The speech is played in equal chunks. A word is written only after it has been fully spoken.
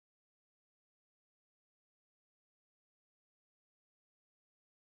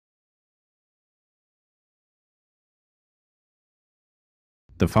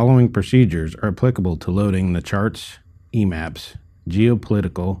The following procedures are applicable to loading the charts, emaps,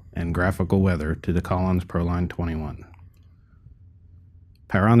 geopolitical, and graphical weather to the Collins Proline 21.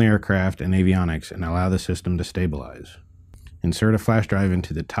 Power on the aircraft and avionics and allow the system to stabilize. Insert a flash drive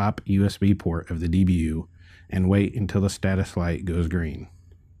into the top USB port of the DBU and wait until the status light goes green.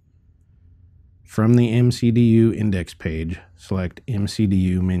 From the MCDU index page, select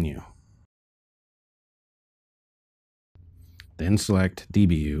MCDU menu. Then select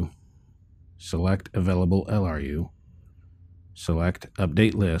DBU, select Available LRU, select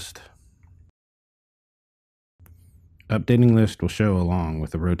Update List. Updating list will show along with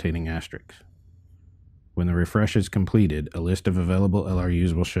the rotating asterisk. When the refresh is completed, a list of available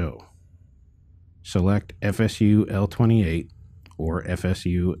LRUs will show. Select FSU L28 or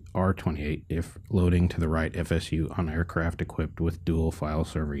FSU R28 if loading to the right FSU on aircraft equipped with dual file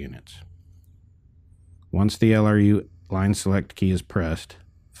server units. Once the LRU line select key is pressed,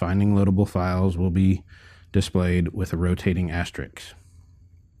 finding loadable files will be displayed with a rotating asterisk.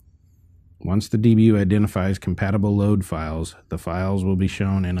 Once the DBU identifies compatible load files, the files will be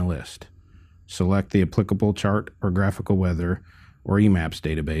shown in a list. Select the applicable chart or graphical weather or emaps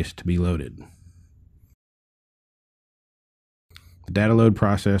database to be loaded. The data load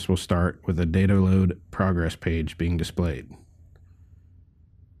process will start with a data load progress page being displayed.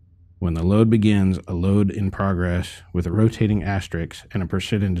 When the load begins, a load in progress with a rotating asterisk and a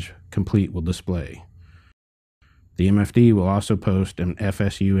percentage complete will display. The MFD will also post an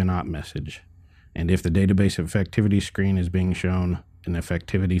FSU and op message, and if the database effectivity screen is being shown, an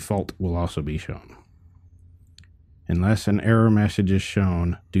effectivity fault will also be shown. Unless an error message is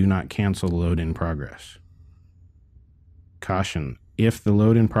shown, do not cancel the load in progress. Caution: if the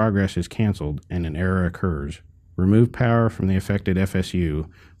load in progress is canceled and an error occurs, remove power from the affected FSU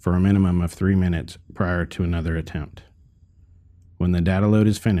for a minimum of 3 minutes prior to another attempt. When the data load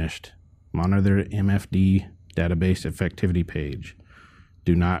is finished, monitor the MFD database effectivity page.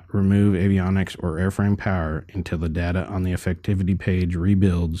 Do not remove avionics or airframe power until the data on the effectivity page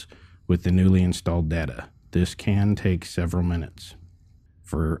rebuilds with the newly installed data. This can take several minutes.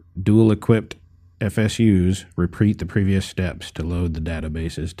 For dual-equipped FSUs, repeat the previous steps to load the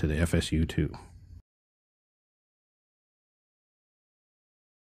databases to the FSU2.